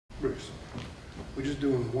Bruce, we're just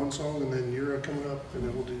doing one song and then you're coming up and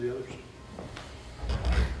then we'll do the others.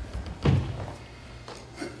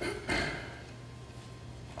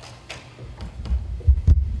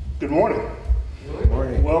 Good morning. Good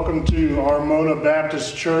morning. Welcome to Armona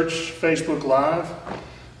Baptist Church Facebook Live.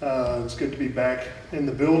 It's good to be back in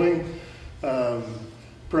the building.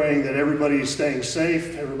 Praying that everybody is staying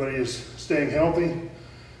safe, everybody is staying healthy,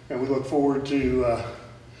 and we look forward to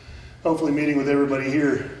hopefully meeting with everybody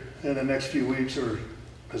here in the next few weeks or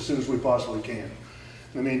as soon as we possibly can.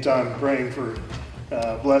 In the meantime, praying for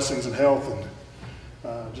blessings and health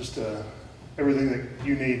and just everything that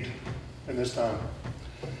you need in this time.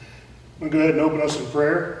 I'm going to go ahead and open us in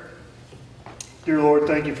prayer. Dear Lord,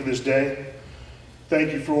 thank you for this day.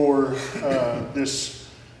 Thank you for this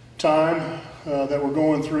time that we're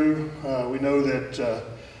going through. We know that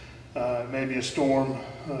it may be a storm.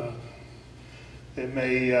 It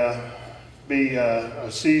may be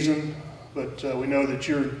a season, but we know that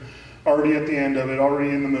you're already at the end of it, already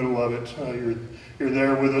in the middle of it. You're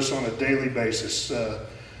there with us on a daily basis.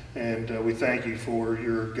 And we thank you for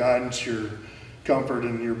your guidance, your comfort,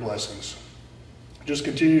 and your blessings. Just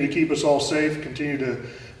continue to keep us all safe. Continue to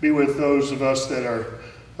be with those of us that are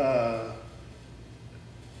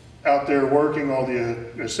out there working, all the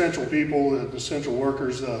essential people, the essential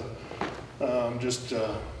workers. Just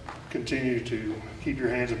continue to keep your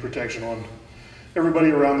hands of protection on everybody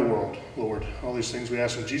around the world, Lord. All these things we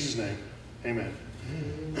ask in Jesus' name. Amen.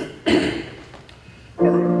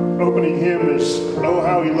 Our opening hymn is "Oh,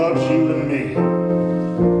 How He Loves You and Me."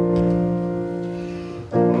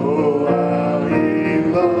 Oh, how He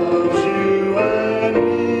loves you and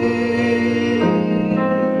me.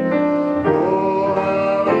 Oh,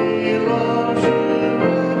 how He loves you and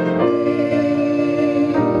me.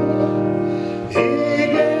 He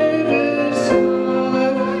gave His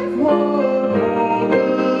Son, what more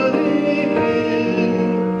could He give?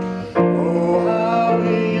 Oh, how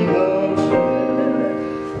He loves you.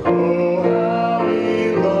 Oh, how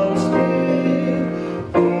He loves me.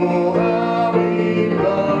 Oh, how He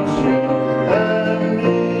loves you and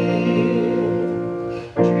me.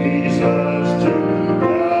 Jesus to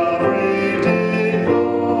Calvary did go,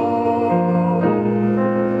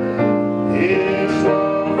 His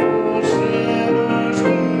love for sinners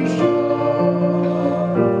to show.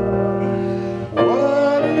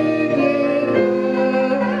 What He did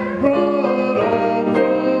there brought hope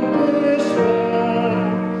from despair.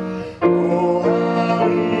 Oh, how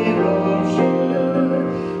He loves you.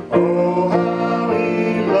 Oh, how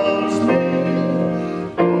He loves me.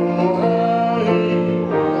 Oh, how He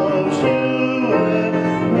loves you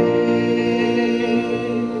and me.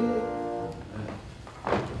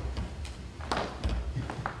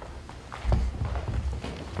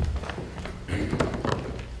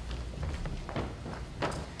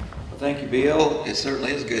 Well, thank you, Bill. It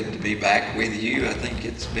certainly is good to be back with you. I think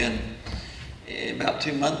it's been about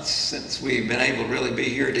 2 months since we've been able to really be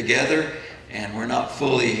here together, and we're not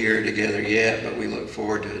fully here together yet, but we look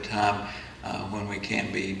forward to a time when we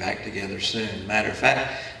can be back together soon. Matter of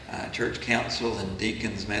fact, church council and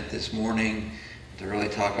deacons met this morning to really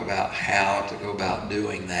talk about how to go about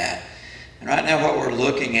doing that. And right now what we're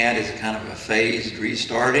looking at is kind of a phased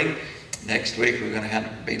restarting. Next week we're going to kind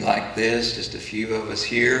of be like this, just a few of us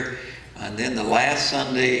here. And then the last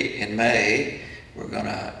Sunday in May, we're going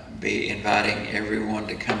to be inviting everyone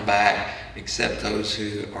to come back except those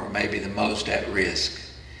who are maybe the most at risk.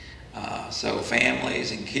 So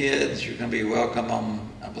families and kids, you're going to be welcome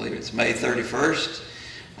on, I believe it's May 31st,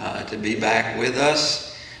 to be back with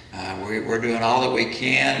us. We're doing all that we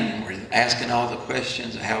can. We're asking all the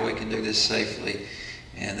questions of how we can do this safely.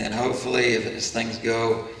 And then hopefully, as things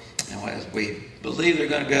go, and as we believe they're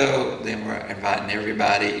going to go, then we're inviting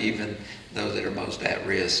everybody, even those that are most at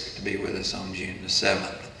risk, to be with us on June the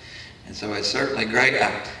 7th. And so it's certainly great.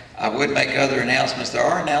 I would make other announcements. There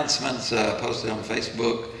are announcements posted on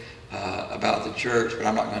Facebook about the church, but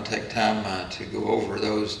I'm not going to take time to go over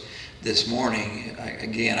those this morning.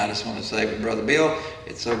 Again, I just want to say with Brother Bill,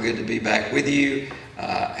 it's so good to be back with you.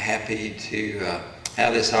 Happy to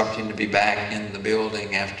have this opportunity to be back in the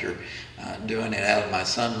building after doing it out of my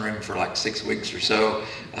sunroom for like 6 weeks or so.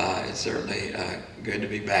 It's certainly good to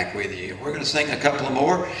be back with you. We're going to sing a couple of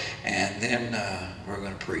more, and then we're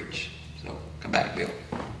going to preach. So come back, Bill.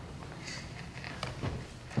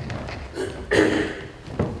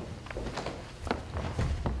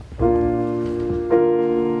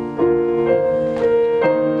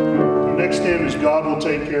 The next hymn is "God Will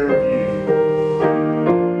Take Care of You."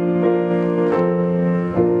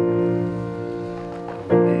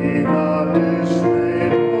 Be not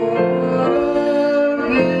dismayed, for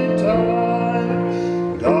every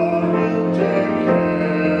time God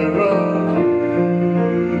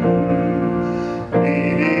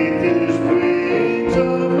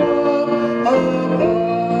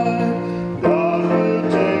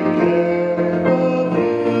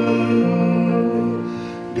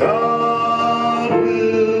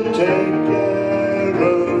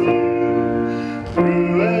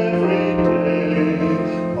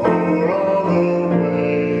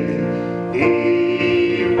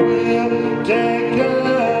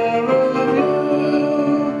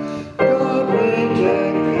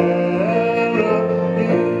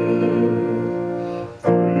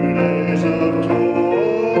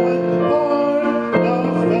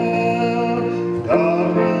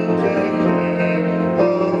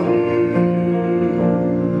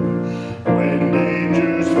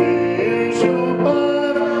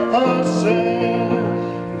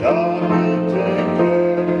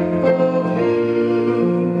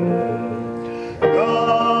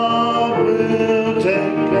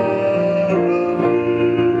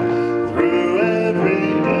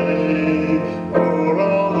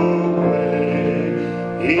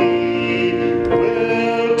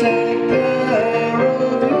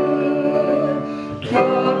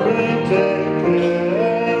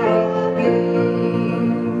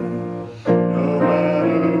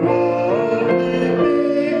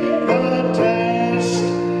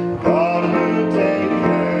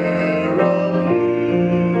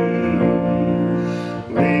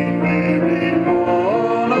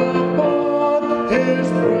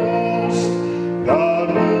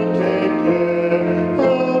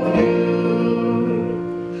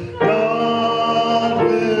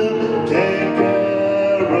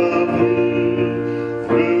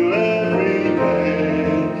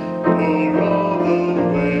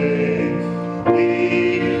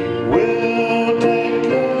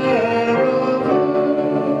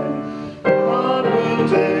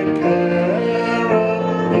take care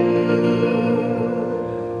of you.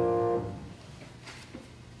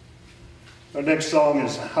 Our next song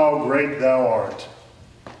is How Great Thou Art.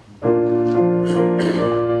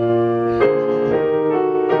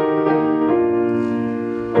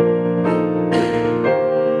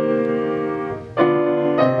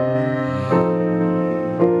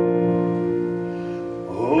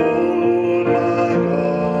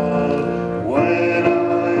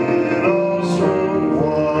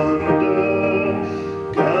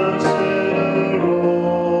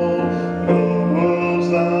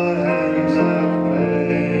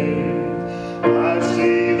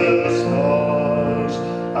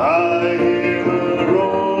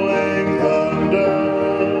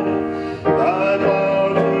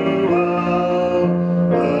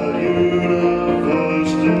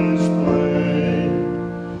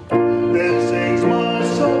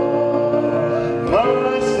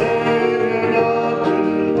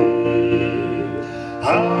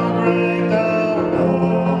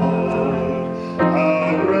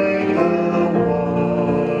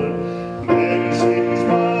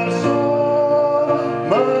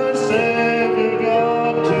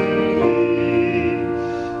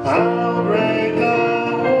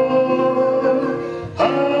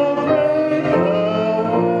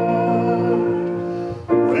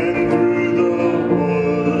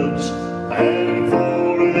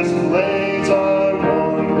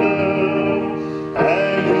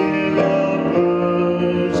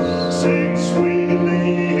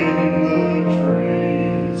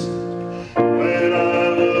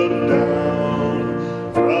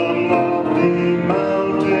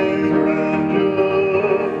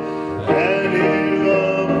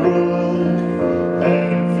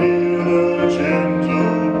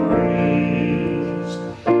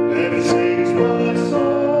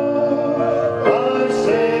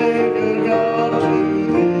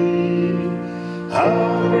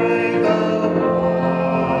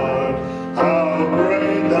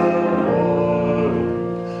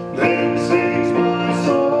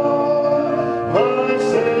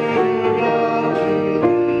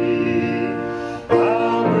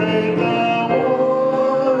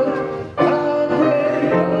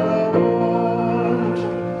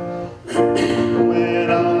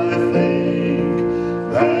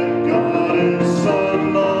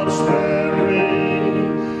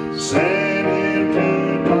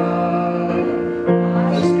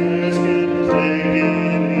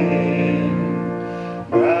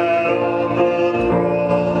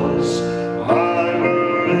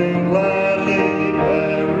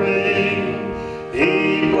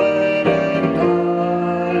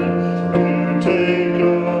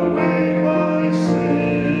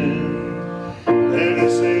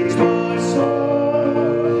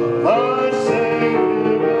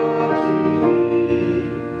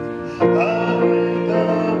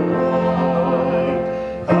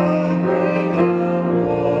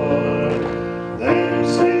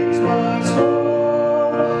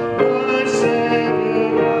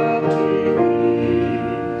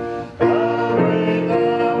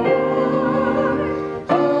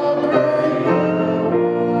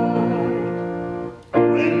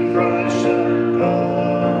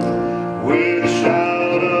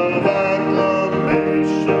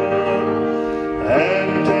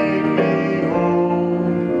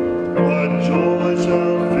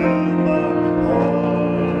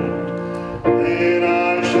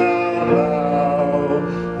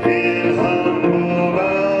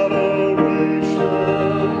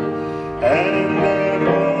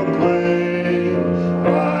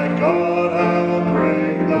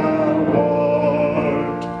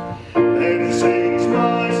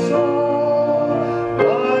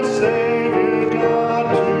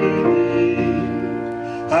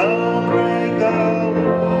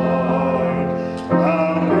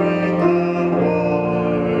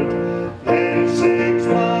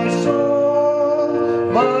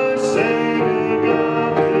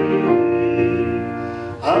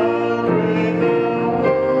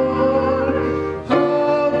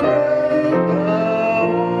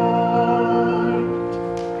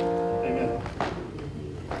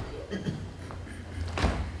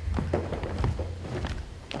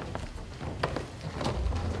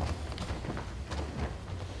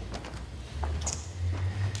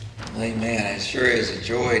 Amen. It sure is a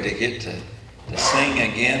joy to get to sing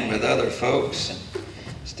again with other folks, and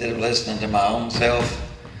instead of listening to my own self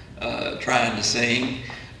trying to sing.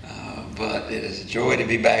 But it is a joy to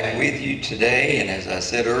be back with you today. And as I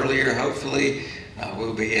said earlier, hopefully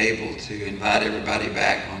we'll be able to invite everybody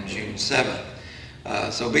back on June 7th.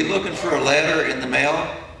 So be looking for a letter in the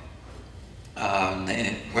mail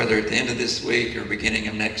whether at the end of this week or beginning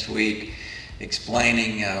of next week,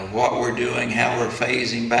 explaining what we're doing, how we're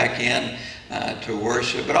phasing back in to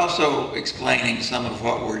worship, but also explaining some of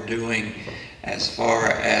what we're doing as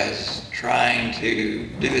far as trying to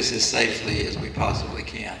do this as safely as we possibly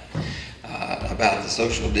can, about the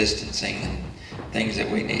social distancing and things that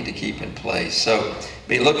we need to keep in place. So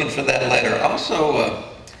be looking for that letter. Also,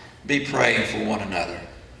 be praying for one another.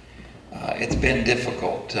 It's been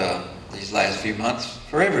difficult these last few months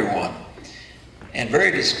for everyone, and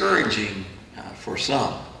very discouraging for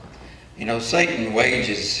some. You know, Satan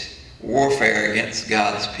wages warfare against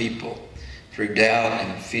God's people through doubt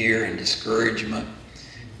and fear and discouragement,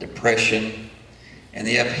 depression, and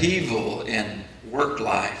the upheaval in work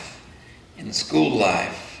life, in school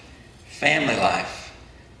life, family life,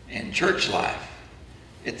 and church life.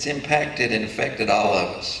 It's impacted and affected all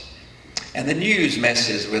of us. And the news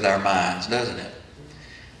messes with our minds, doesn't it?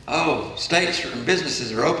 Oh, states and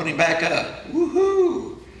businesses are opening back up.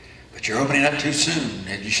 Woohoo! But you're opening up too soon,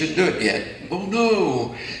 and you shouldn't do it yet. Oh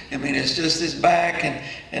no! I mean, it's just this back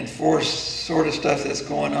and forth sort of stuff that's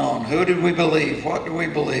going on. Who do we believe? What do we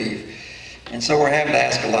believe? And so we're having to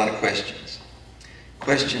ask a lot of questions.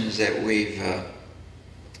 Questions that we've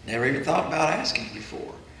never even thought about asking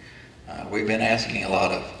before. We've been asking a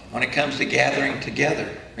lot of. When it comes to gathering together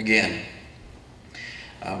again,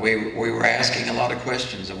 we were asking a lot of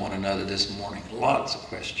questions of one another this morning. Lots of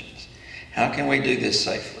questions. How can we do this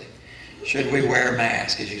safely? Should we wear a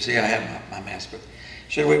mask? As you see, I have my mask, but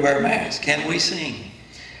should we wear a mask? Can we sing?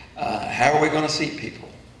 How are we going to seat people?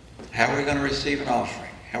 How are we going to receive an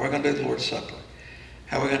offering? How are we going to do the Lord's Supper?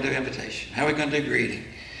 How are we going to do invitation? How are we going to do greeting?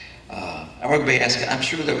 And we're going to be asking, I'm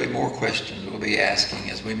sure there'll be more questions we'll be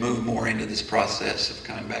asking as we move more into this process of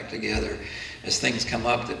coming back together, as things come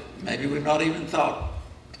up that maybe we've not even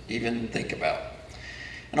think about.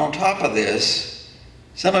 And on top of this,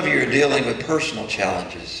 some of you are dealing with personal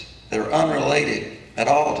challenges that are unrelated at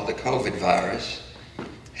all to the COVID virus.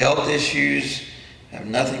 Health issues have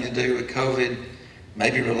nothing to do with COVID,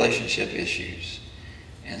 maybe relationship issues.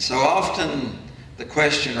 And so often the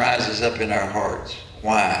question rises up in our hearts,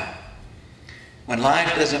 why? When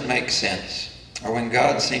life doesn't make sense, or when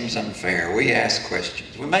God seems unfair, we ask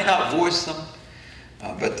questions. We may not voice them,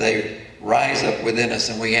 but they rise up within us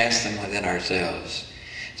and we ask them within ourselves.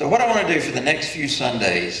 So what I want to do for the next few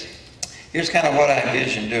Sundays, here's kind of what I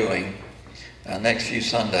envision doing next few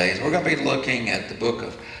Sundays. We're going to be looking at the book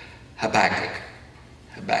of Habakkuk.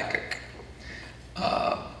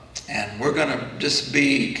 And we're going to just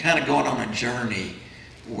be kind of going on a journey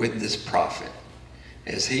with this prophet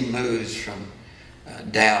as he moves from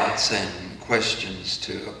doubts and questions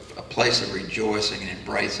to a place of rejoicing and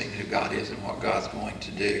embracing who God is and what God's going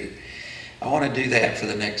to do. I want to do that for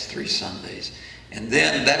the next 3 Sundays. And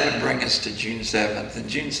then that would bring us to June 7th. And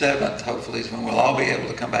June 7th, hopefully, is when we'll all be able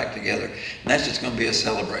to come back together. And that's just going to be a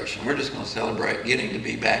celebration. We're just going to celebrate getting to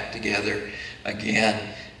be back together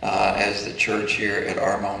again as the church here at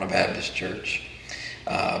Armona Baptist Church.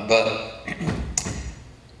 But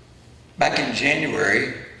back in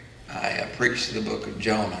January, I preached the book of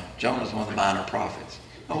Jonah. Jonah's one of the minor prophets.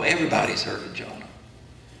 Oh, everybody's heard of Jonah.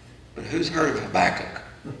 But who's heard of Habakkuk?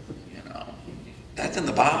 You know, that's in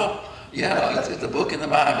the Bible? Yeah, it's a book in the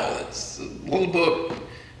Bible. It's a little book,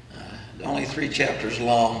 only 3 chapters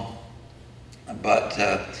long. But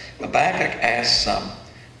Habakkuk asks some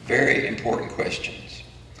very important questions.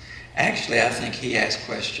 Actually, I think he asks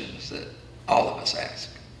questions that all of us ask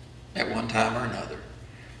at one time or another.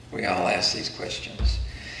 We all ask these questions.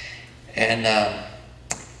 And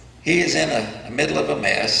he is in the middle of a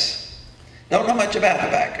mess. Don't know much about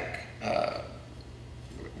Habakkuk.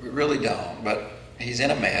 We really don't, but he's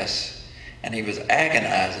in a mess. And he was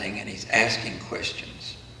agonizing and he's asking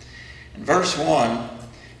questions. And verse 1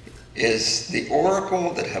 is the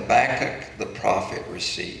oracle that Habakkuk the prophet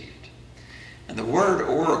received. And the word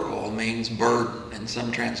oracle means burden. In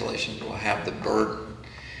some translations will have the burden.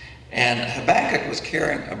 And Habakkuk was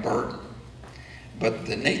carrying a burden. But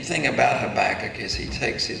the neat thing about Habakkuk is he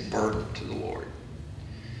takes his burden to the Lord.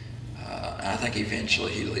 And I think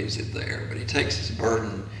eventually he leaves it there. But he takes his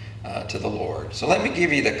burden to the Lord. So let me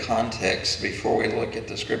give you the context before we look at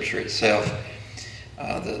the scripture itself.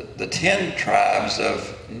 The 10 tribes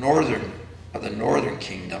of the northern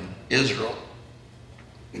kingdom, Israel,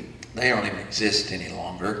 they don't even exist any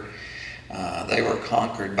longer. They were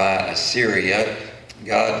conquered by Assyria.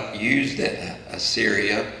 God used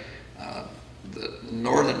Assyria. The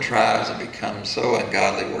northern tribes have become so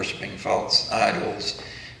ungodly, worshiping false idols,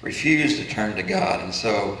 refused to turn to God. And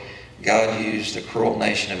so God used the cruel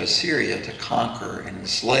nation of Assyria to conquer and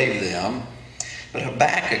enslave them. But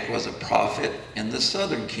Habakkuk was a prophet in the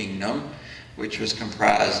southern kingdom, which was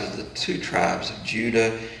comprised of the two tribes of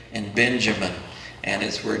Judah and Benjamin. And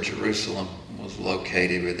it's where Jerusalem was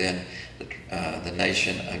located within the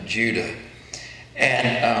nation of Judah.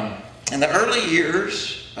 And in the early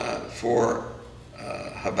years for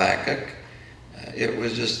Habakkuk, it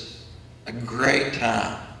was just a great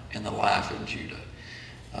time in the life of Judah.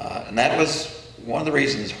 And that was one of the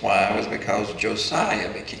reasons why, was because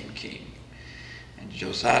Josiah became king. And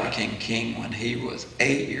Josiah became king when he was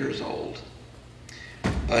 8 years old.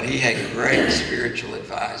 But he had great spiritual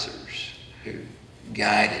advisors who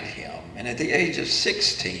guided him. And at the age of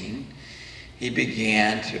 16, he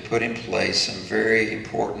began to put in place some very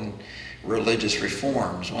important religious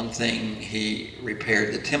reforms. One thing, he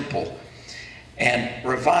repaired the temple, and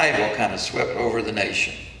revival kind of swept over the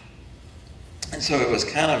nation. And so it was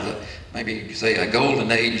kind of, maybe you could say, a golden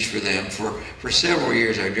age for them for several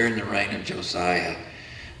years during the reign of Josiah.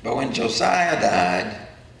 But when Josiah died,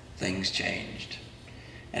 things changed.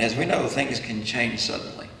 And as we know, things can change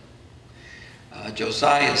suddenly.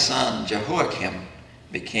 Josiah's son, Jehoiakim,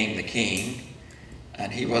 became the king,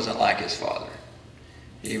 and he wasn't like his father.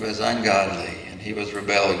 He was ungodly, and he was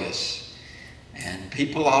rebellious. And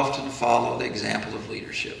people often follow the example of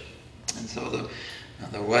leadership. And so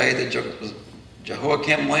the way that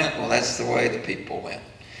Jehoiakim went, well, that's the way the people went.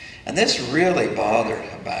 And this really bothered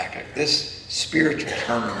Habakkuk. This spiritual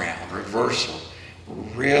turnaround, reversal,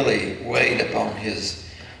 really weighed upon his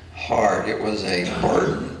heart. It was a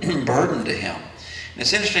burden to him. And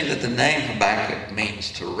it's interesting that the name Habakkuk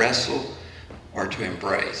means to wrestle or to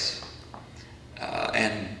embrace.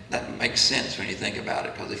 And that makes sense when you think about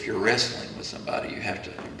it, because if you're wrestling with somebody, you have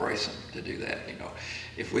to embrace them to do that. You know,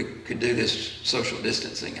 if we could do this social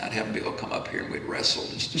distancing, I'd have Bill come up here and we'd wrestle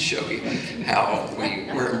just to show you how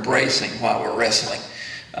we're embracing while we're wrestling.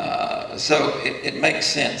 So it makes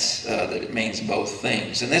sense that it means both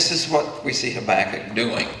things. And this is what we see Habakkuk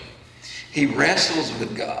doing. He wrestles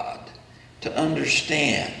with God to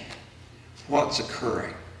understand what's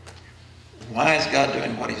occurring. Why is God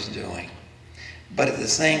doing what he's doing? But at the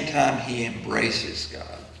same time, he embraces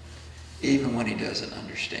God, even when he doesn't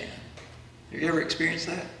understand. Have you ever experienced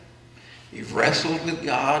that? You've wrestled with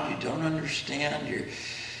God, you don't understand,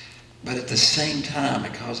 but at the same time,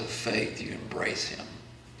 because of faith, you embrace him.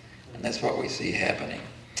 And that's what we see happening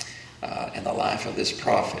in the life of this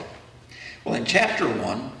prophet. Well, in chapter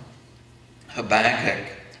 1,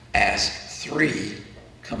 Habakkuk asked 3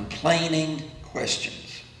 complaining questions.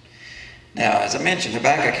 Now, as I mentioned,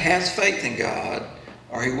 Habakkuk has faith in God,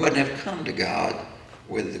 or he wouldn't have come to God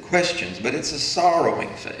with the questions, but it's a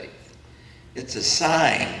sorrowing faith. It's a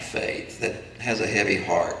sighing faith that has a heavy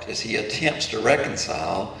heart as he attempts to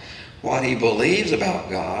reconcile what he believes about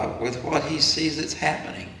God with what he sees that's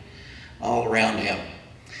happening all around him.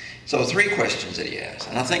 So 3 questions that he asks.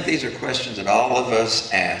 And I think these are questions that all of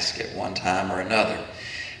us ask at one time or another.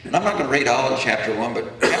 And I'm not going to read all of chapter 1,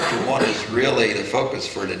 but chapter 1 is really the focus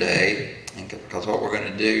for today, because what we're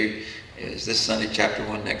going to do is this Sunday chapter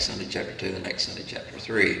 1, next Sunday chapter 2, the next Sunday chapter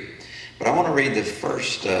 3. But I want to read the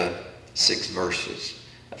first 6 verses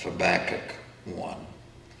of Habakkuk 1.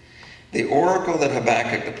 The oracle that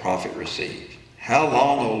Habakkuk the prophet received. How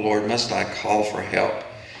long, O Lord, must I call for help,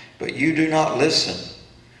 but you do not listen,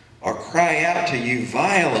 or cry out to you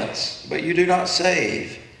violence, but you do not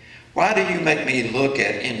save? Why do you make me look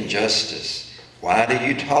at injustice? Why do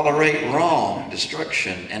you tolerate wrong?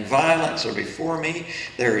 Destruction and violence are before me.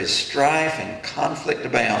 There is strife and conflict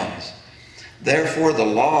abounds. Therefore the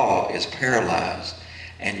law is paralyzed,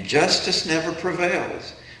 and justice never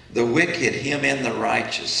prevails. The wicked hem in the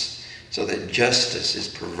righteous, so that justice is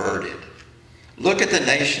perverted. Look at the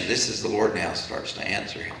nation. This is the Lord now starts to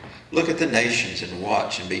answer him. Look at the nations and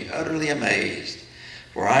watch and be utterly amazed.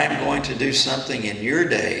 For I am going to do something in your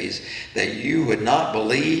days that you would not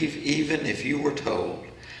believe even if you were told.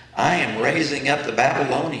 I am raising up the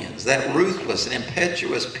Babylonians, that ruthless and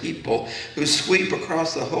impetuous people who sweep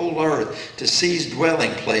across the whole earth to seize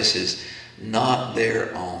dwelling places not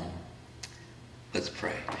their own. Let's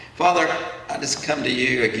pray. Father, I just come to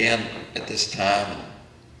you again at this time.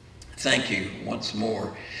 Thank you once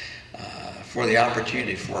more for the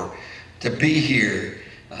opportunity to be here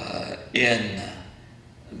in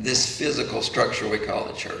this physical structure we call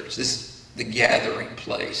the church, the gathering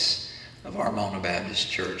place of Armona Baptist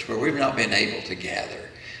Church, where we've not been able to gather.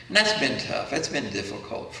 And that's been tough. That's been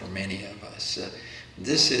difficult for many of us.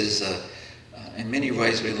 This is, in many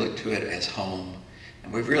ways, we look to it as home.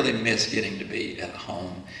 And we've really missed getting to be at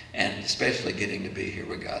home, and especially getting to be here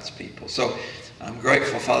with God's people. So I'm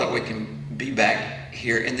grateful, Father, we can be back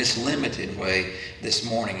here in this limited way this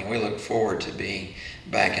morning, and we look forward to being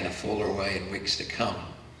back in a fuller way in weeks to come.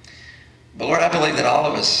 But Lord, I believe that all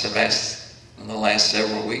of us have asked in the last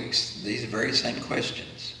several weeks these very same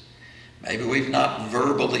questions. Maybe we've not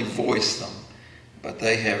verbally voiced them, but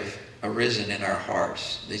they have arisen in our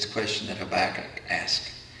hearts, these questions that Habakkuk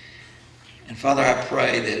asked. And Father, I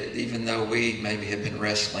pray that even though we maybe have been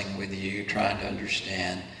wrestling with you, trying to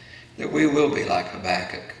understand, that we will be like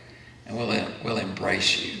Habakkuk, and we'll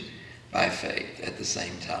embrace you by faith at the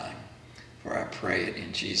same time. For I pray it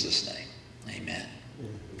in Jesus' name. Amen.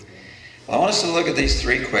 Well, I want us to look at these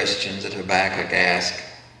three questions that Habakkuk asked.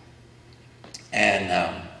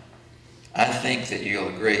 And I think that you'll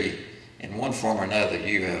agree, in one form or another,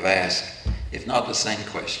 you have asked, if not the same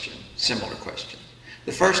question, similar questions.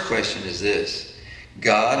 The first question is this: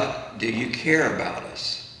 God, do you care about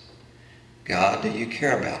us? God, do you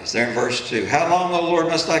care about us? There in verse 2. How long, O Lord,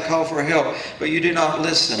 must I call for help, but you do not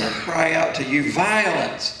listen, or cry out to you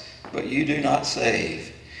violence, but you do not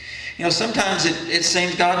save? You know, sometimes it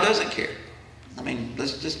seems God doesn't care. I mean,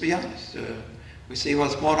 let's just be honest. We see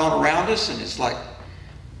what's going on around us, and it's like,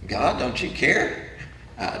 God, don't you care?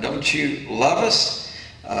 Don't you love us?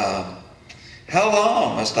 How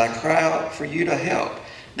long must I cry out for you to help?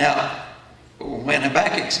 Now, when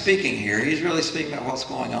Habakkuk's speaking here, he's really speaking about what's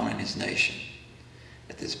going on in his nation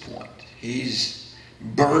at this point. He's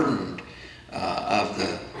burdened of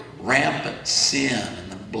the rampant sin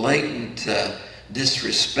and the blatant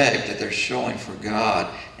disrespect that they're showing for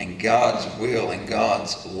God and God's will and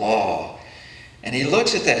God's law. And he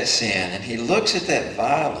looks at that sin and he looks at that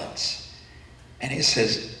violence and he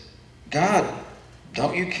says, God,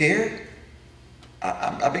 don't you care?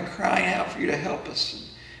 I've been crying out for you to help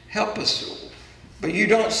us. Help us. But you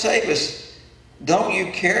don't save us. Don't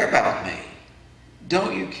you care about me?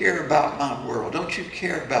 Don't you care about my world? Don't you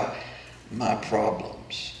care about my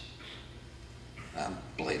problems? I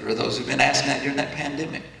believe there are those who've been asking that during that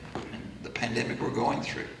pandemic, the pandemic we're going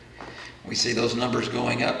through. We see those numbers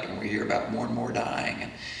going up and we hear about more and more dying.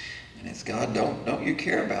 And it's, God, don't you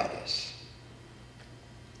care about us?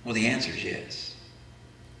 Well, the answer is yes.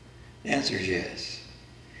 The answer is yes.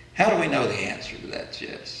 How do we know the answer to that is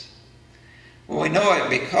yes? Well, we know it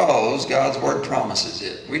because God's word promises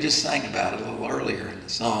it. We just sang about it a little earlier in the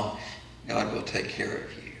song. God will take care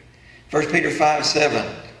of you. 1 Peter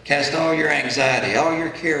 5:7, cast all your anxiety, all your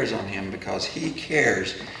cares on him because he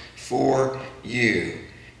cares for you.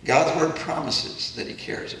 God's word promises that he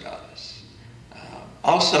cares about us.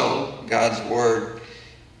 Also, God's word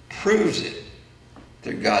proves it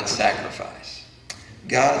through God's sacrifice.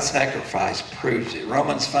 God's sacrifice proves it.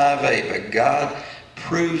 Romans 5:8, but God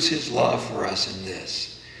proves his love for us in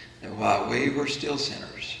this, that while we were still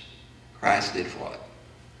sinners, Christ did what?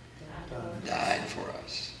 Died for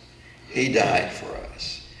us. He died for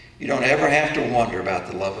us. You don't ever have to wonder about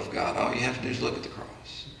the love of God. All you have to do is look at the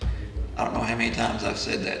cross. I don't know how many times I've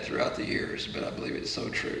said that throughout the years, but I believe it's so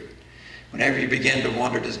true. Whenever you begin to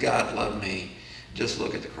wonder, does God love me? Just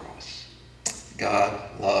look at the cross.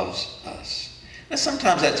 God loves us. Now,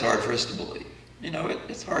 sometimes that's hard for us to believe. You know,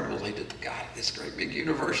 it's hard to believe that God, this great big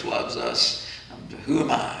universe, loves us. Who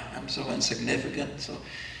am I? I'm so insignificant. So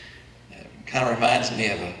it kind of reminds me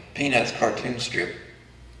of a Peanuts cartoon strip.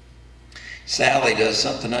 Sally does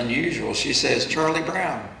something unusual. She says, Charlie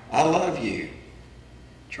Brown, I love you.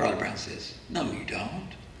 Charlie Brown says, no, you don't.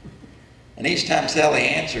 And each time Sally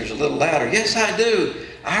answers a little louder, yes, I do.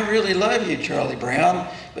 I really love you, Charlie Brown.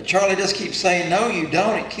 But Charlie just keeps saying, no, you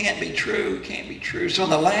don't. It can't be true. It can't be true. So in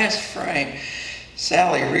the last frame,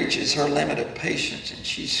 Sally reaches her limit of patience and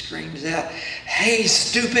she screams out, hey,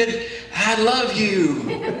 stupid, I love you.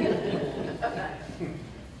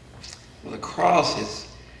 Well, the cross is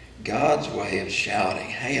God's way of shouting,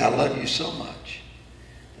 hey, I love you so much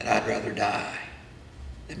that I'd rather die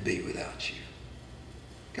than be without you.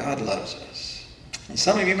 God loves us. And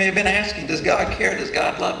some of you may have been asking, does God care? Does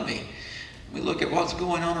God love me? We look at what's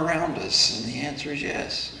going on around us, and the answer is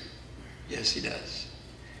yes. Yes, he does.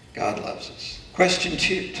 God loves us. Question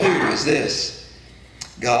 2 is this.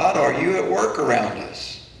 God, are you at work around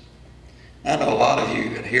us? I know a lot of you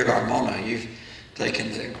here at Armona, you've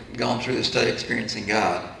gone through the study experiencing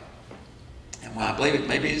God. And I believe it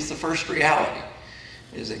maybe is the first reality,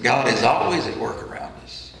 is that God is always at work around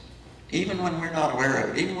us. Even when we're not aware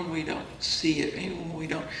of it, even when we don't see it, even when we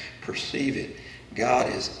don't perceive it,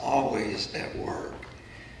 God is always at work.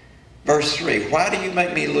 Verse 3, why do you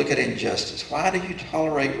make me look at injustice? Why do you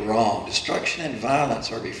tolerate wrong? Destruction and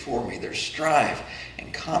violence are before me. There's strife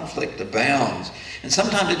and conflict abounds. And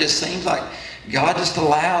sometimes it just seems like God just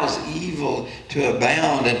allows evil to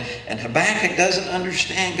abound. And Habakkuk doesn't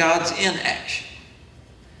understand God's inaction.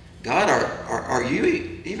 God, are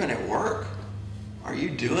you even at work? Are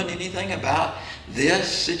you doing anything about this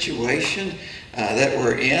situation that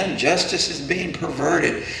we're in? Justice is being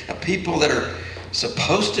perverted. People that are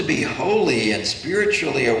supposed to be holy and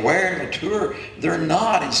spiritually aware and mature, they're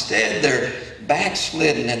not. Instead, they're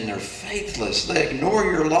backslidden and they're faithless. They ignore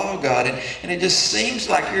your law, God, and it just seems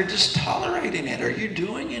like you're just tolerating it. Are you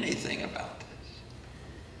doing anything about this?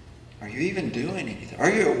 Are you even doing anything?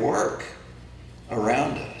 Are you at work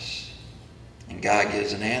around us? And God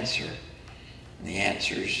gives an answer. And the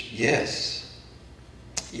answer is yes.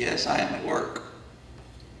 Yes, I am at work.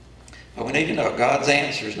 But we need to know God's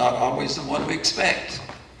answer is not always the one we expect.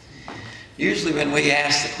 Usually when we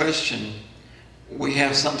ask the question, we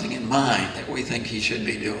have something in mind that we think he should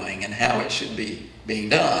be doing and how it should be being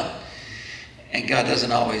done. And God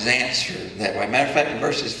doesn't always answer that way. Matter of fact, in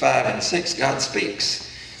verses 5 and 6, God speaks.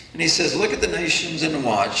 And he says, look at the nations and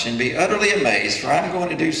watch and be utterly amazed, for I'm going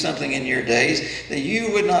to do something in your days that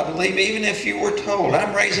you would not believe even if you were told.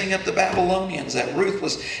 I'm raising up the Babylonians, that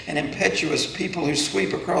ruthless and impetuous people who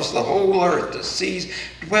sweep across the whole earth to seize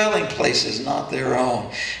dwelling places not their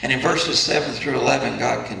own. And in verses 7 through 11,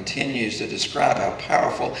 God continues to describe how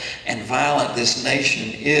powerful and violent this nation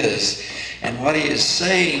is. And what he is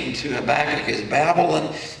saying to Habakkuk is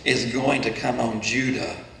Babylon is going to come on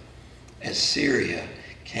Judah as Syria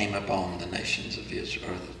came upon the nations of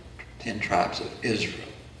Israel, or the 10 tribes of Israel.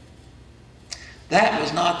 That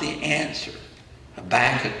was not the answer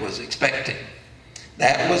Habakkuk was expecting.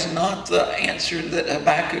 That was not the answer that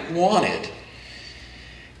Habakkuk wanted.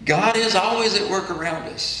 God is always at work around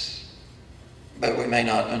us, but we may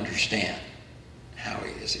not understand how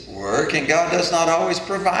he is at work, and God does not always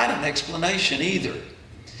provide an explanation either.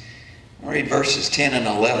 We'll read verses 10 and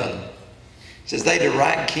 11. It says, they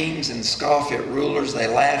deride kings and scoff at rulers. They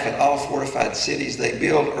laugh at all fortified cities. They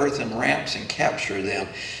build earthen ramps and capture them.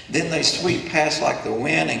 Then they sweep past like the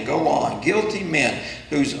wind and go on. Guilty men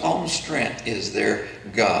whose own strength is their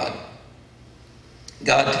God.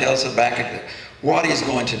 God tells Habakkuk what he's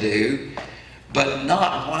going to do, but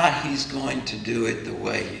not why he's going to do it the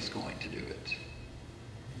way he's going to do it.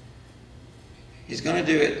 He's going to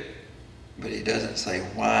do it, but he doesn't say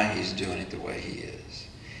why he's doing it the way he is.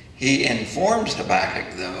 He informs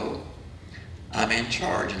Habakkuk, though, I'm in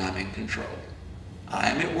charge and I'm in control.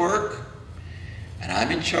 I'm at work and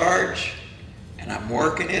I'm in charge and I'm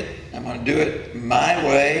working it. I'm going to do it my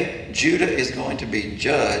way. Judah is going to be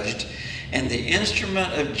judged, and the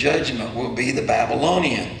instrument of judgment will be the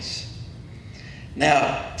Babylonians.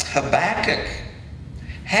 Now, Habakkuk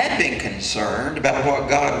had been concerned about what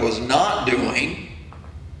God was not doing,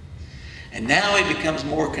 and now he becomes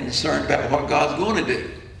more concerned about what God's going to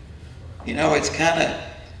do. You know, it's kind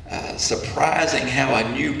of surprising how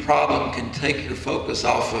a new problem can take your focus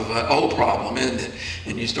off of an old problem, isn't it?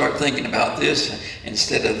 And you start thinking about this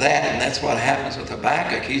instead of that, and that's what happens with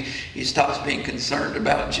Habakkuk. He stops being concerned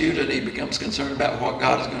about Judah, and he becomes concerned about what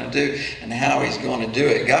God is going to do and how he's going to do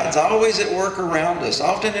it. God's always at work around us,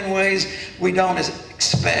 often in ways we don't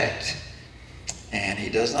expect. And he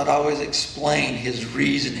does not always explain his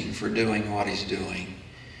reasoning for doing what he's doing.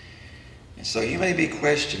 And so you may be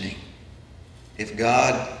questioning if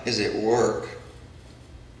God is at work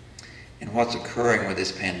in what's occurring with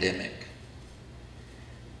this pandemic.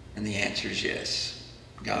 And the answer is yes.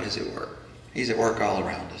 God is at work. He's at work all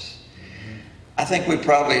around us. I think we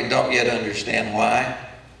probably don't yet understand why.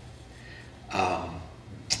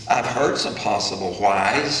 I've heard some possible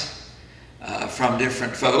whys from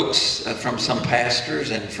different folks, from some pastors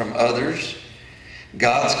and from others.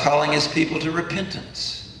 God's calling his people to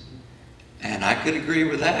repentance. And I could agree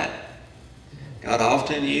with that. God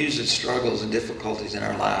often uses struggles and difficulties in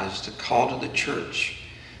our lives to call to the church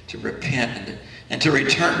to repent and to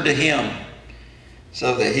return to him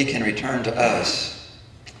so that he can return to us.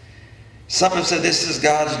 Some have said this is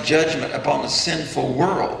God's judgment upon the sinful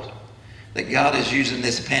world, that God is using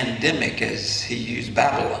this pandemic as he used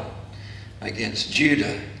Babylon against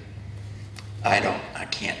Judah. I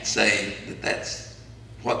can't say that that's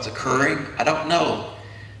what's occurring. I don't know.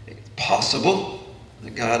 It's possible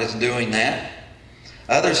that God is doing that.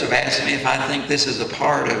 Others have asked me if I think this is a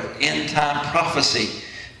part of end-time prophecy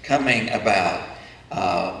coming about.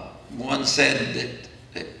 One said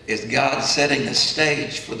that is God setting the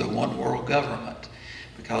stage for the one-world government,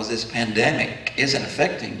 because this pandemic isn't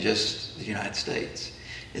affecting just the United States.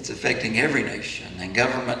 It's affecting every nation, and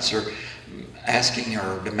governments are asking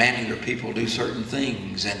or demanding their people do certain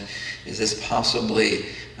things. And is this possibly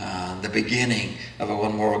the beginning of a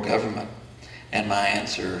one-world government? And my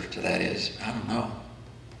answer to that is, I don't know.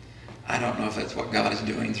 I don't know if that's what God is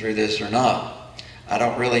doing through this or not. I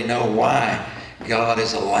don't really know why God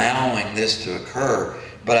is allowing this to occur.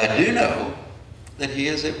 But I do know that he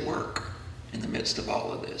is at work in the midst of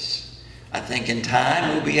all of this. I think in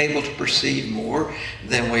time we'll be able to perceive more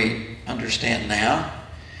than we understand now.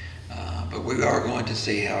 But we are going to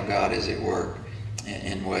see how God is at work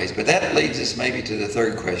in ways. But that leads us maybe to the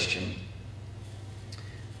third question.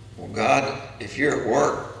 Well, God, if you're at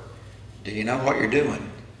work, do you know what you're doing?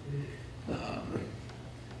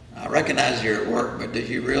 I recognize you're at work, but do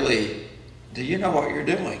you know what you're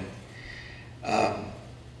doing? Let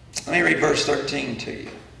me read verse 13 to you.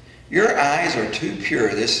 Your eyes are too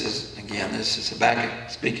pure. This is Habakkuk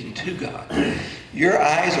speaking to God. Your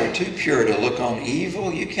eyes are too pure to look on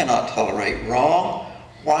evil. You cannot tolerate wrong.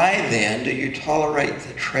 Why then do you tolerate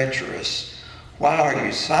the treacherous? Why are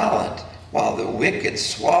you silent while the wicked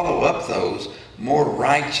swallow up those more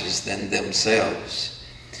righteous than themselves?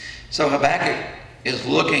 So Habakkuk is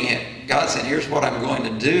looking at God saying, here's what I'm going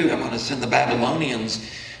to do. I'm going to send the Babylonians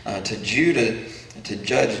to Judah to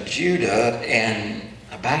judge Judah. And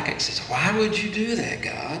Habakkuk says, why would you do that,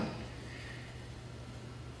 God?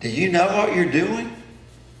 Do you know what you're doing?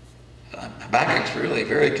 Habakkuk's really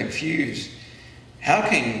very confused. How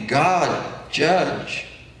can God judge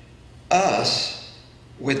us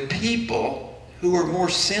with people who are more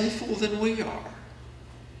sinful than we are?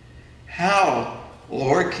 How,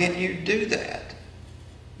 Lord, can you do that?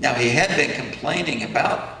 Now, he had been complaining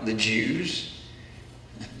about the Jews.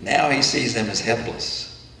 Now he sees them as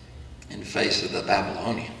helpless in face of the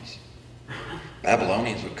Babylonians.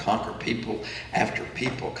 Babylonians would conquer people after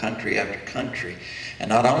people, country after country. And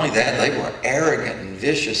not only that, they were arrogant and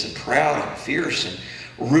vicious and proud and fierce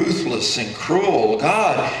and ruthless and cruel.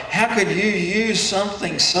 God, how could you use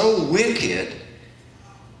something so wicked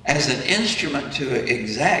as an instrument to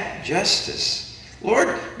exact justice?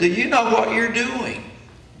 Lord, do you know what you're doing?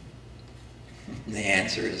 And the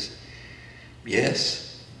answer is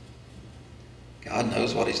yes. God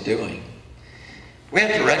knows what he's doing. We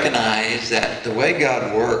have to recognize that the way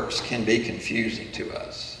God works can be confusing to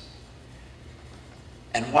us.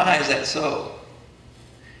 And why is that so?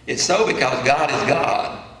 It's so because God is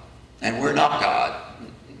God and we're not God.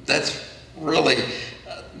 That's really,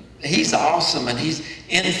 he's awesome and he's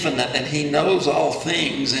infinite and he knows all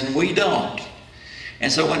things and we don't.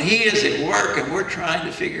 And so when he is at work and we're trying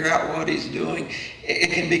to figure out what he's doing,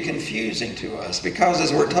 it can be confusing to us. Because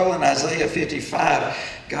as we're told in Isaiah 55,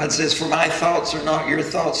 God says, for my thoughts are not your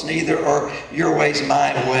thoughts, neither are your ways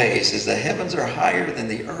my ways. As the heavens are higher than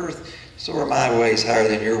the earth, so are my ways higher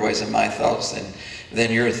than your ways and my thoughts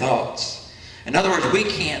than your thoughts. In other words, we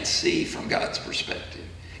can't see from God's perspective.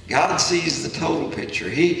 God sees the total picture.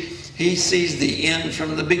 He sees the end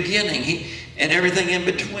from the beginning. And everything in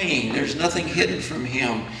between. There's nothing hidden from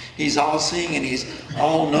him. He's all-seeing and he's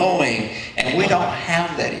all-knowing. And we don't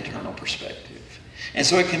have that eternal perspective. And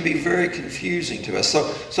so it can be very confusing to us.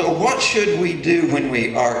 So what should we do when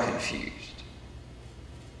we are confused?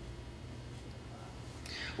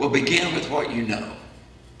 Well, begin with what you know.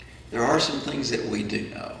 There are some things that we do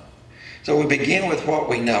know. So we begin with what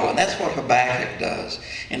we know, and that's what Habakkuk does.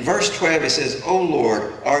 In verse 12 it says, O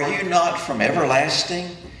Lord, are you not from everlasting?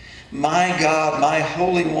 My God, my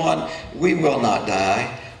Holy One, we will not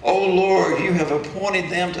die. O Lord, you have appointed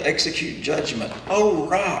them to execute judgment. O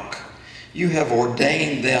Rock, you have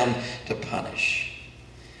ordained them to punish.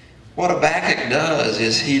 What Habakkuk does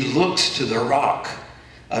is he looks to the rock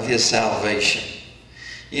of his salvation.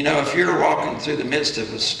 You know, if you're walking through the midst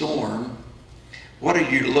of a storm, what are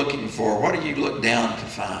you looking for? What do you look down to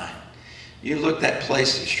find? You look that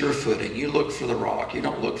place of sure footing. You look for the rock. You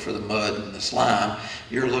don't look for the mud and the slime.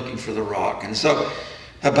 You're looking for the rock. And so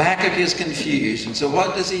Habakkuk is confused. And so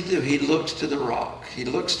what does he do? He looks to the rock. He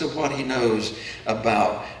looks to what he knows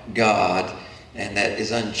about God, and that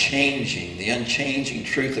is unchanging, the unchanging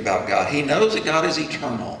truth about God. He knows that God is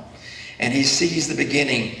eternal, and he sees the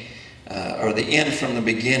beginning or the end from the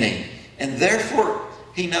beginning. And therefore,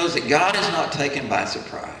 he knows that God is not taken by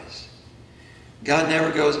surprise. God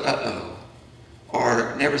never goes, uh-oh.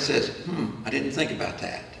 Or never says, I didn't think about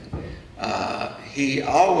that. He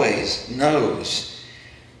always knows.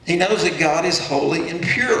 He knows that God is holy and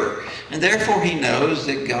pure. And therefore he knows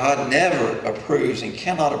that God never approves and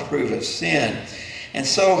cannot approve of sin. And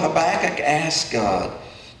so Habakkuk asks God,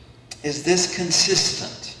 is this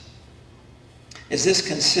consistent? Is this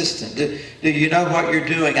consistent? Do you know what you're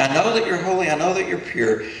doing? I know that you're holy. I know that you're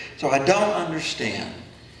pure. So I don't understand.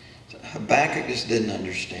 Habakkuk just didn't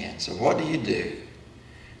understand. So what do you do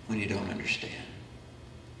when you don't understand?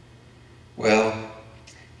 Well,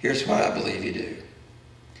 here's what I believe you do.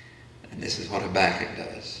 And this is what Habakkuk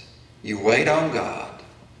does. You wait on God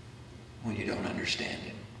when you don't understand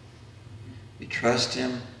him. you trust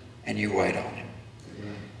him, and you wait on him.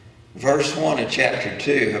 Verse 1 of chapter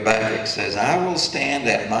 2, Habakkuk says, I will stand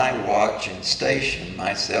at my watch and station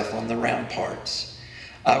myself on the ramparts.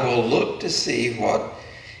 I will look to see what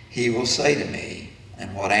he will say to me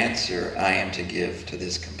and what answer I am to give to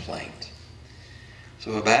this complaint.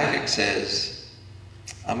 So Habakkuk says,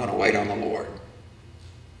 I'm going to wait on the Lord.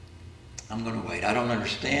 I'm going to wait. I don't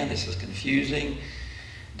understand. This is confusing.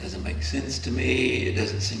 It doesn't make sense to me. It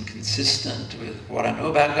doesn't seem consistent with what I know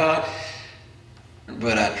about God.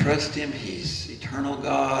 But I trust him. He's eternal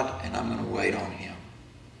God, and I'm going to wait on him.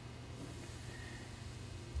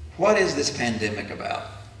 What is this pandemic about?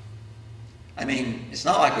 I mean, it's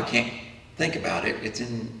not like we can't think about it. It's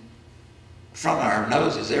in front of our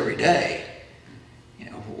noses every day. You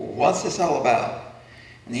know, what's this all about?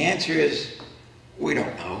 And the answer is, we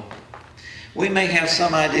don't know. We may have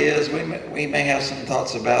some ideas, we may have some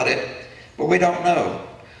thoughts about it, but we don't know.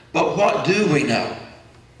 But what do we know?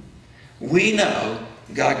 We know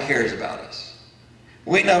God cares about us.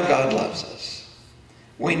 We know God loves us.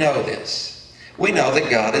 We know this. We know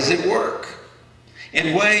that God is at work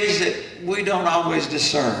in ways that we don't always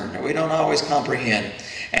discern, or we don't always comprehend.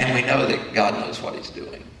 And we know that God knows what he's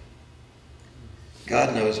doing.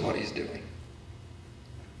 God knows what he's doing.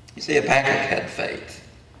 You see, Habakkuk had faith.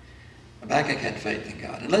 Habakkuk had faith in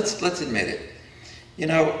God. And let's admit it. You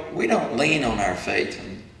know, we don't lean on our faith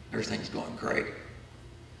when everything's going great.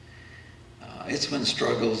 It's when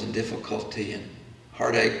struggles and difficulty and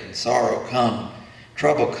heartache and sorrow come,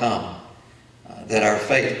 trouble come, that our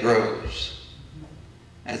faith grows.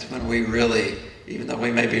 That's when we really, even though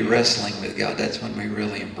we may be wrestling with God, that's when we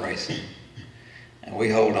really embrace him. And we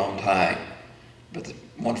hold on tight. But the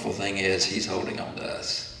wonderful thing is, he's holding on to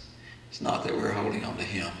us. It's not that we're holding on to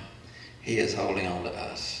him. He is holding on to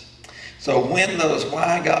us. So when those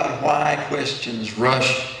why God, why questions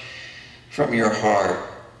rush from your heart,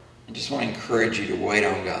 I just want to encourage you to wait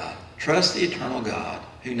on God. Trust the eternal God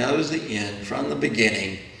who knows the end from the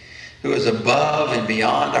beginning, who is above and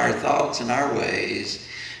beyond our thoughts and our ways,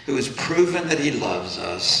 who has proven that he loves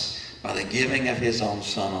us by the giving of his own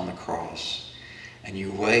Son on the cross. And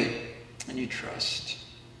you wait and you trust.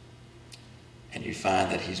 And you find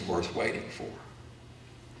that he's worth waiting for.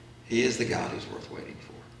 He is the God who's worth waiting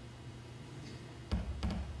for.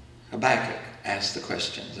 Habakkuk asked the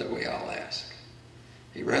questions that we all ask.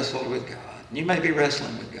 He wrestled with God. And you may be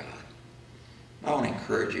wrestling with God. I want to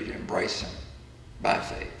encourage you to embrace him by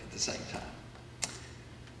faith at the same time.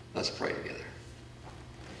 Let's pray together.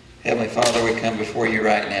 Heavenly Father, we come before you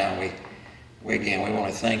right now. We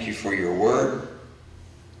want to thank you for your word.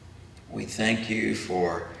 We thank you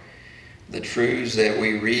for the truths that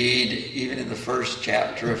we read even in the first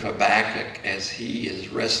chapter of Habakkuk as he is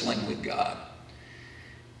wrestling with God.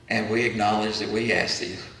 And we acknowledge that we ask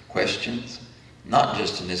these questions, not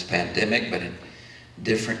just in this pandemic, but in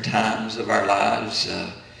different times of our lives,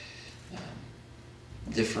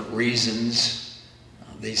 different reasons.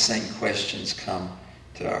 These same questions come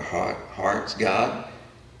to our hearts. God,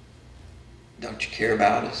 don't you care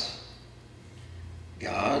about us?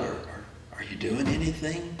 God, are you doing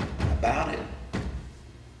anything about it?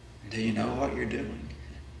 Do you know what you're doing?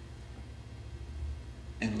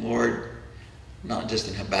 And Lord, not just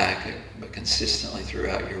in Habakkuk, but consistently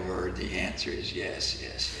throughout your word, the answer is yes,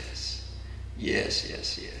 yes, yes. Yes,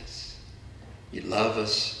 yes, yes. You love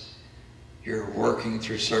us. You're working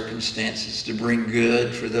through circumstances to bring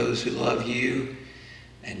good for those who love you,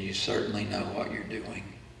 and you certainly know what you're doing.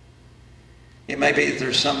 It may be that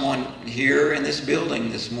there's someone here in this building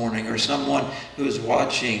this morning, or someone who is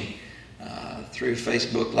watching through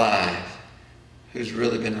Facebook Live who's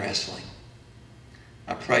really been wrestling.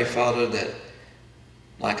 I pray, Father, that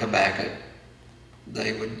like Habakkuk,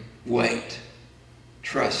 they would wait,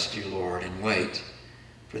 trust you, Lord, and wait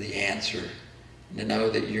for the answer, and to know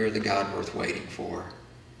that you're the God worth waiting for.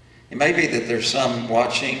 It may be that there's some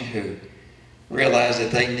watching who realize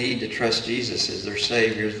that they need to trust Jesus as their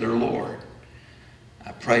Savior, as their Lord.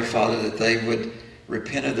 I pray, Father, that they would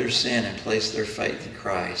repent of their sin and place their faith in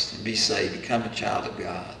Christ and be saved, become a child of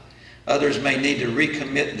God. Others may need to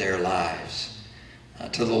recommit their lives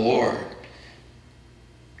to the Lord.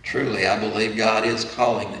 Truly, I believe God is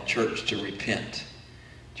calling the church to repent,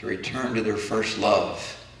 to return to their first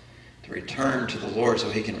love, to return to the Lord so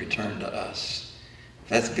he can return to us. If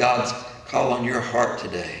that's God's call on your heart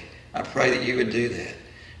today, I pray that you would do that.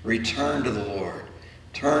 Return to the Lord.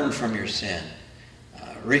 Turn from your sin.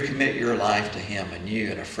 Recommit your life to him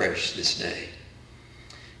anew and afresh this day.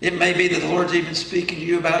 It may be that the Lord's even speaking to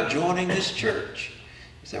you about joining this church.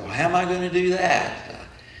 You say, well, how am I going to do that?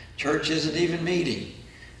 Church isn't even meeting.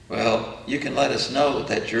 Well, you can let us know that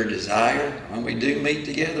that's your desire. When we do meet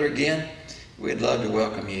together again, we'd love to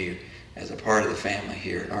welcome you as a part of the family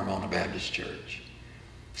here at Armona Baptist Church.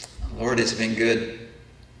 Lord, it's been good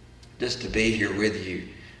just to be here with you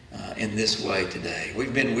in this way today.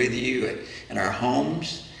 We've been with you in our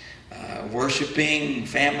homes, worshiping,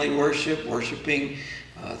 family worship, worshiping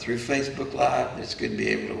through Facebook Live. It's good to be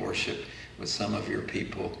able to worship with some of your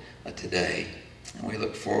people today. And we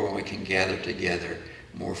look forward when we can gather together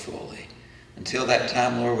more fully. Until that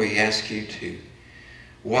time, Lord, we ask you to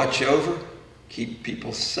watch over, keep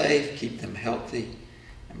people safe, keep them healthy,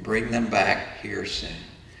 and bring them back here soon.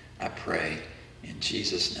 I pray in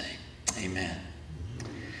Jesus' name. Amen.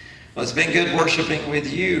 Well, it's been good worshiping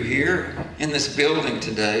with you here in this building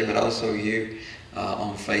today, but also you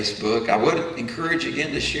on Facebook. I would encourage you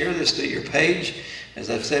again to share this to your page. As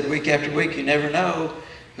I've said week after week, you never know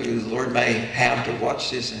who the Lord may have to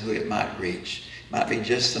watch this and who it might reach. It might be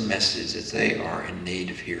just the message that they are in need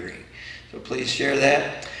of hearing. So please share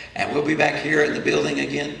that. And we'll be back here in the building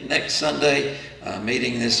again next Sunday,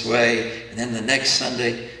 meeting this way. And then the next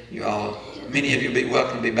Sunday, many of you will be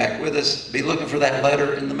welcome to be back with us. Be looking for that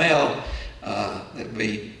letter in the mail that we'll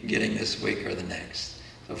be getting this week or the next.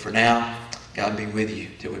 So for now, God be with you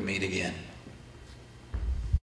till we meet again.